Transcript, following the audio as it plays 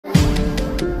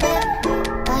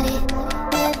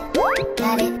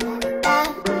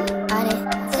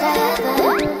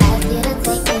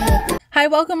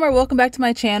Welcome back to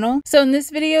my channel. So in this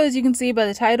video, as you can see by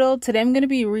the title, today I'm going to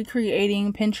be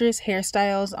recreating Pinterest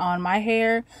hairstyles on my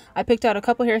hair. I picked out a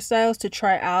couple hairstyles to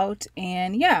try out,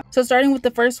 and yeah. So starting with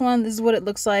the first one, this is what it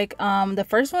looks like. The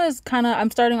first one is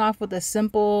I'm starting off with a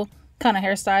simple kind of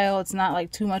hairstyle. It's not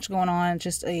like too much going on,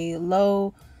 just a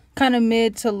low, kind of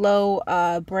mid to low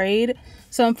braid.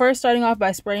 So I'm first starting off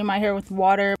by spraying my hair with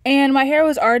water, and my hair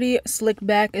was already slicked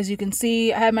back. As you can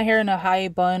see, I had my hair in a high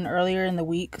bun earlier in the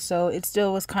week, so it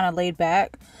still was kind of laid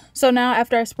back. So now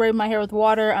after I sprayed my hair with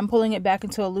water, I'm pulling it back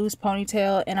into a loose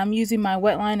ponytail, and I'm using my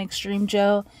Wetline Xtreme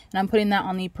Gel, and I'm putting that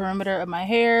on the perimeter of my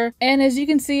hair. And as you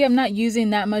can see, I'm not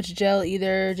using that much gel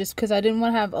either, just because I didn't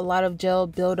want to have a lot of gel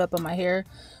build up on my hair.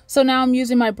 So now I'm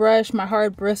using my brush, my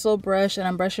hard bristle brush, and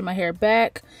I'm brushing my hair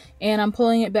back, and I'm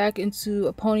pulling it back into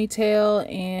a ponytail,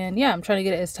 and yeah, I'm trying to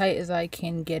get it as tight as I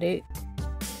can get it.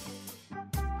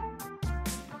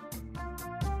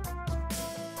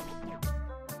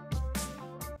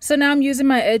 So now I'm using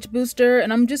my edge booster,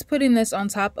 and I'm just putting this on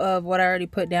top of what I already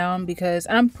put down, because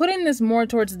I'm putting this more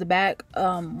towards the back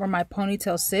where my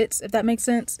ponytail sits, if that makes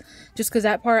sense, just because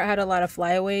that part had a lot of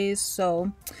flyaways.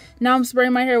 So now I'm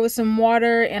spraying my hair with some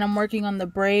water, and I'm working on the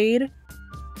braid.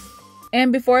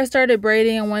 And before I started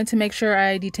braiding, I wanted to make sure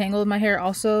I detangled my hair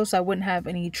also, so I wouldn't have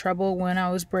any trouble when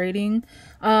I was braiding.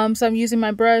 So I'm using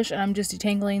my brush, and I'm just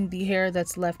detangling the hair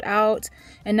that's left out.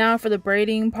 And now for the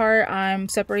braiding part, I'm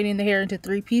separating the hair into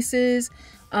 3 pieces.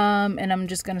 And I'm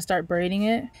just gonna start braiding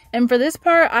it. And for this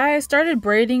part, I started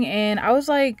braiding, and I was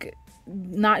like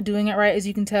not doing it right. As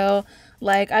you can tell,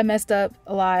 like I messed up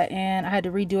a lot, and I had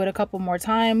to redo it a couple more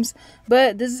times.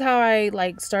 But this is how I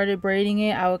started braiding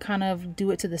it. I would kind of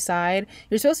do it to the side.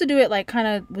 You're supposed to do it like kind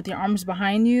of with your arms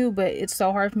behind you, but it's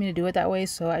so hard for me to do it that way,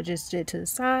 so I just did it to the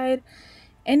side.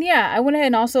 And yeah, I went ahead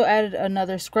and also added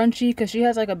another scrunchie, because she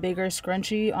has like a bigger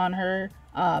scrunchie on her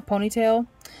ponytail.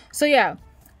 So yeah,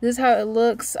 this is how it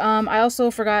looks. I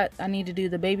also forgot I need to do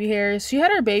the baby hairs. She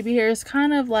had her baby hairs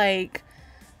kind of like,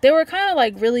 they were kind of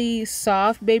like really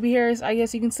soft baby hairs, I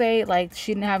guess you can say. Like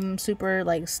she didn't have them super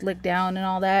like slicked down and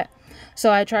all that.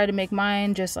 So I tried to make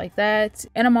mine just like that.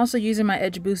 And I'm also using my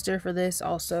edge booster for this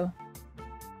also.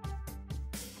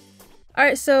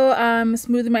 Alright, so I'm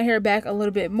smoothing my hair back a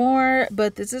little bit more,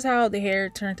 but this is how the hair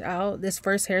turned out, this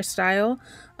first hairstyle.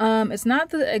 It's not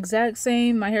the exact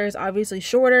same. My hair is obviously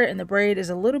shorter, and the braid is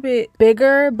a little bit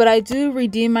bigger, but I do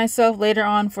redeem myself later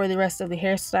on for the rest of the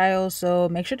hairstyles, so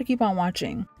make sure to keep on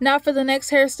watching. Now for the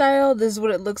next hairstyle, this is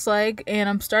what it looks like, and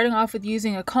I'm starting off with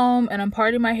using a comb, and I'm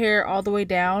parting my hair all the way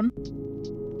down.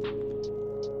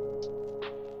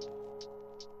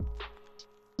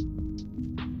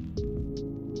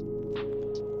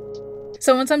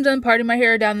 So once I'm done parting my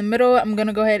hair down the middle, I'm going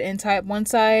to go ahead and tie up one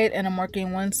side, and I'm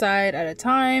working one side at a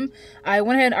time. I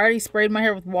went ahead and already sprayed my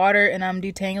hair with water, and I'm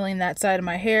detangling that side of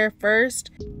my hair first.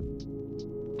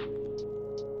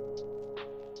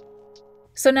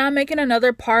 So now I'm making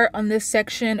another part on this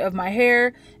section of my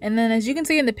hair, and then as you can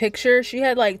see in the picture, she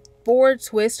had like 4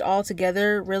 twists all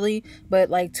together really, but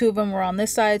like 2 of them were on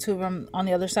this side, 2 of them on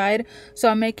the other side. So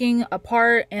I'm making a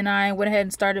part, and I went ahead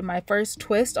and started my first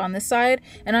twist on this side,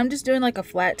 and I'm just doing like a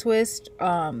flat twist,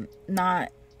 not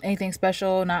anything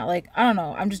special, not like, I don't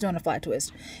know, I'm just doing a flat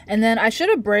twist. And then I should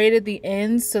have braided the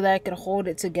ends so that I could hold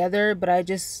it together, but I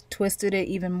just twisted it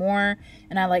even more,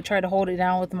 and I like tried to hold it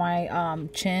down with my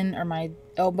chin or my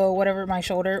elbow, whatever, my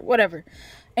shoulder, whatever.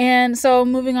 And so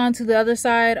moving on to the other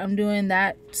side, I'm doing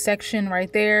that section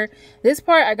right there. This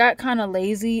part I got kind of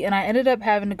lazy, and I ended up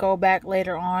having to go back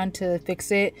later on to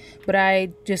fix it, but I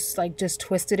just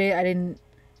twisted it. I didn't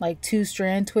like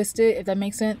 2-strand twist it, if that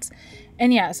makes sense.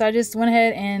 And yeah, so I just went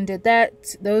ahead and did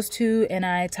those 2, and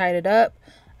I tied it up.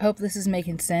 I hope this is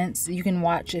making sense. You can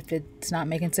watch if it's not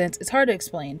making sense. It's hard to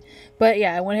explain. But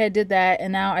yeah, I went ahead and did that,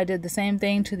 and now I did the same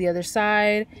thing to the other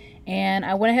side. And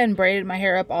I went ahead and braided my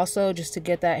hair up also, just to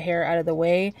get that hair out of the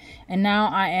way. And now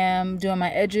I am doing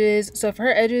my edges. So for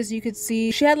her edges, you could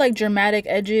see she had like dramatic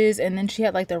edges, and then she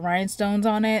had like the rhinestones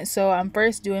on it. So I'm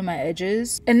first doing my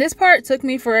edges. And this part took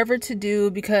me forever to do,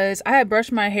 because I had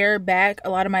brushed my hair back, a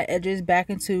lot of my edges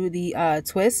back into the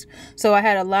twist. So I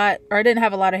had I didn't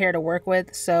have a lot of hair to work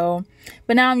with. So,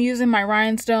 but now I'm using my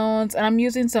rhinestones, and I'm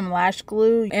using some lash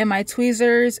glue and my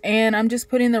tweezers, and I'm just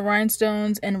putting the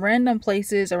rhinestones in random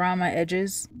places around my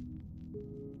edges.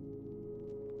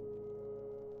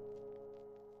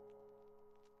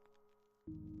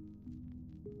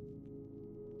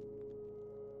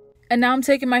 And now I'm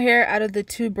taking my hair out of the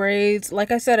 2 braids.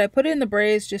 Like I said, I put it in the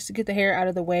braids just to get the hair out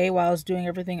of the way while I was doing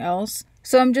everything else.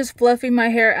 So I'm just fluffing my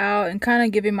hair out and kind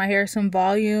of giving my hair some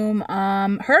volume.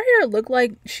 Her hair looked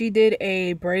like she did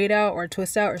a braid out or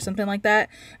twist out or something like that.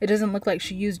 It doesn't look like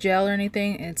she used gel or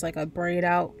anything. It's like a braid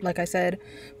out, like I said.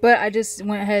 But I just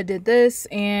went ahead and did this,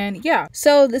 and yeah.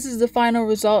 So this is the final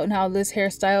result and how this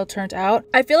hairstyle turned out.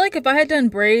 I feel like if I had done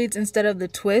braids instead of the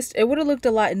twist, it would have looked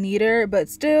a lot neater, but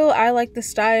still I like the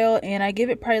style, and I give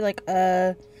it probably like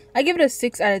I give it a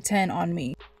 6 out of 10 on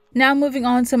me. Now moving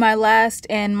on to my last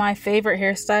and my favorite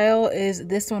hairstyle is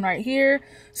this one right here.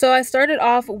 So I started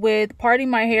off with parting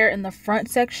my hair in the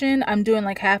front section. I'm doing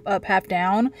like half up, half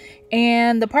down,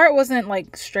 and the part wasn't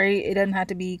like straight. It doesn't have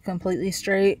to be completely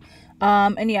straight.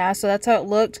 And yeah, so that's how it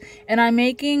looked. And I'm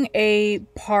making a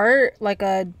part, like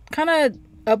a kind of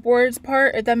upwards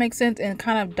part, if that makes sense, and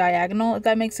kind of diagonal, if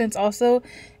that makes sense also.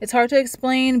 It's hard to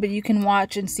explain, but you can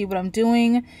watch and see what I'm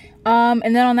doing.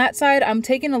 And then on that side, I'm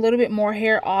taking a little bit more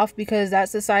hair off because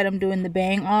that's the side I'm doing the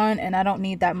bang on, and I don't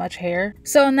need that much hair.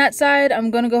 So on that side,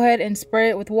 I'm going to go ahead and spray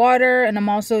it with water, and I'm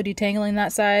also detangling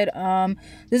that side.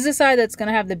 This is the side that's going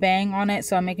to have the bang on it,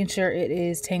 so I'm making sure it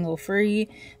is tangle free.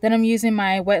 Then I'm using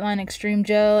my Wetline Xtreme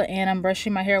Gel, and I'm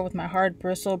brushing my hair with my hard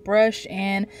bristle brush,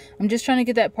 and I'm just trying to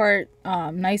get that part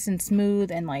nice and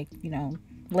smooth and, like, you know,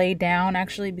 laid down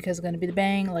actually, because it's going to be the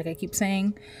bang, like I keep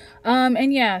saying.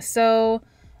 And yeah, so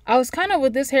I was kind of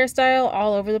with this hairstyle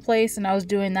all over the place, and I was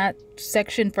doing that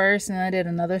section first, and then I did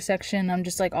another section. I'm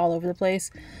just like all over the place.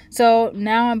 So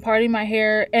now I'm parting my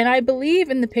hair, and I believe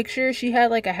in the picture she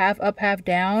had like a half up, half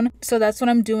down. So that's what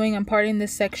I'm doing. I'm parting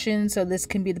this section so this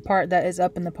can be the part that is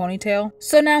up in the ponytail.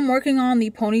 So now I'm working on the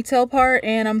ponytail part,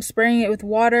 and I'm spraying it with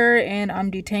water, and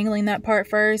I'm detangling that part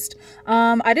first.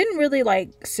 I didn't really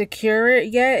like secure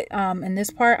it yet. In this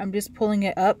part, I'm just pulling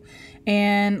it up.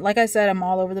 And like I said, I'm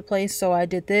all over the place, so I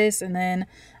did this, and then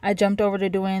I jumped over to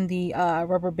doing the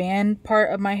rubber band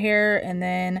part of my hair, and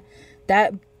then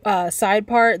that side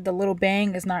part, the little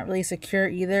bang, is not really secure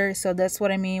either. So that's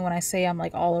what I mean when I say I'm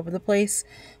like all over the place.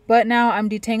 But now I'm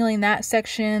detangling that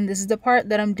section. This is the part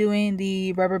that I'm doing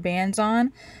the rubber bands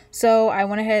on. So I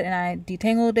went ahead and I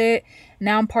detangled it.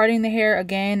 Now I'm parting the hair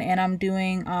again, and I'm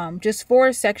doing just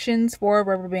 4 sections, 4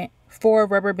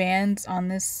 rubber bands on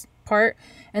this part,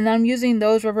 and then I'm using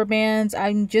those rubber bands.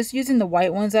 I'm just using the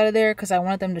white ones out of there because I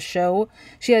wanted them to show.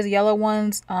 She has yellow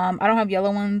ones. I don't have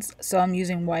yellow ones, so I'm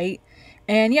using white.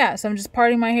 And yeah, so I'm just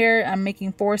parting my hair. I'm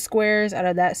making 4 squares out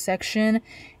of that section,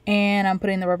 and I'm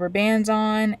putting the rubber bands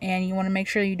on, and you want to make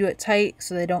sure you do it tight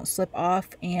so they don't slip off.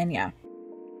 And yeah,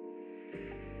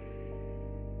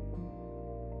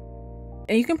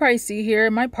 and you can probably see here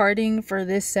my parting for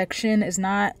this section is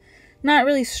not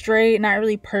really straight, not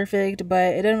really perfect,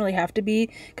 but it didn't really have to be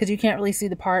because you can't really see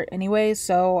the part anyway,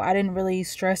 so I didn't really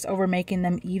stress over making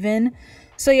them even.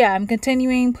 So yeah, I'm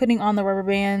continuing putting on the rubber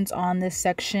bands on this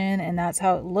section, and that's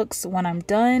how it looks when I'm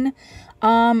done.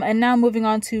 And now moving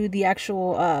on to the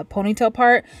actual ponytail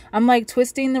part. I'm like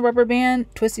twisting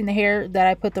the hair that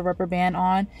I put the rubber band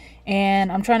on,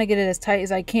 and I'm trying to get it as tight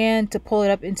as I can to pull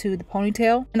it up into the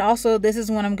ponytail. And also this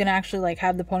is when I'm gonna actually like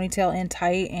have the ponytail in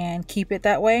tight and keep it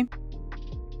that way.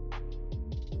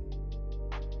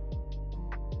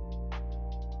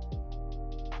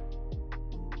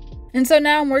 And so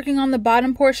now I'm working on the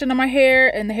bottom portion of my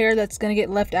hair and the hair that's going to get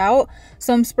left out.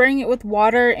 So I'm spraying it with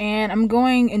water, and I'm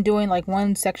going and doing like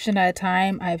 1 section at a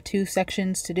time. I have 2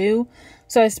 sections to do.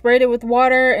 So I sprayed it with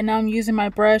water, and now I'm using my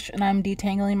brush and I'm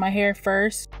detangling my hair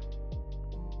first.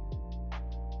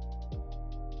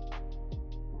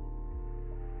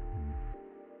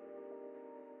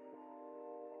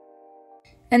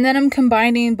 And then I'm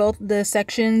combining both the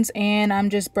sections, and I'm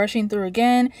just brushing through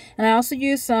again. And I also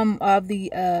use some of the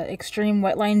Extreme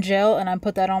Wetline Gel, and I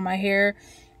put that on my hair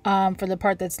for the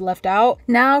part that's left out.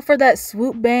 Now for that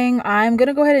swoop bang, I'm going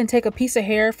to go ahead and take a piece of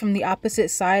hair from the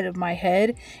opposite side of my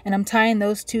head, and I'm tying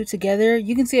those 2 together.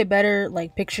 You can see a better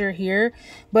like picture here,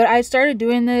 but I started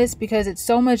doing this because it's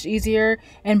so much easier,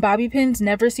 and bobby pins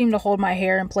never seem to hold my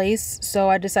hair in place. So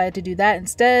I decided to do that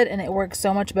instead, and it works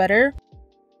so much better.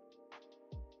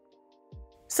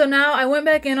 So now I went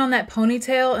back in on that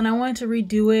ponytail, and I wanted to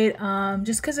redo it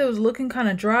just because it was looking kind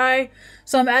of dry.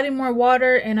 So I'm adding more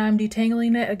water, and I'm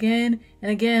detangling it again.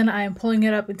 And again, I am pulling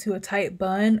it up into a tight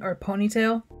bun or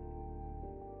ponytail.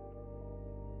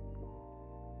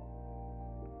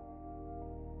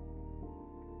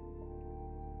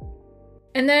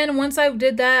 And then once I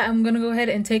did that, I'm going to go ahead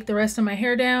and take the rest of my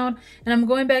hair down. And I'm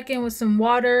going back in with some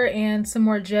water and some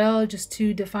more gel just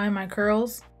to define my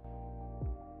curls.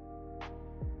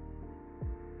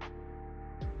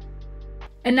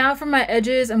 And now for my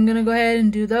edges, I'm gonna go ahead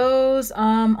and do those.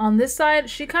 On this side,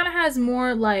 she kind of has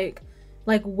more like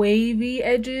like wavy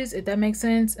edges, if that makes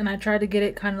sense, and I tried to get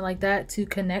it kind of like that to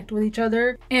connect with each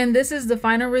other. And this is the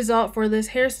final result for this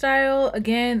hairstyle.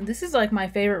 Again, this is like my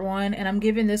favorite one, and I'm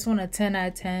giving this one a 10 out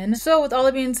of 10. So with all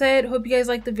that being said, hope you guys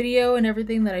liked the video and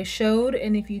everything that I showed,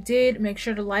 and if you did, make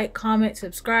sure to like, comment,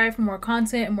 subscribe for more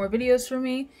content and more videos from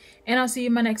me, and I'll see you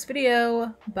in my next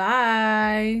video.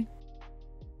 Bye.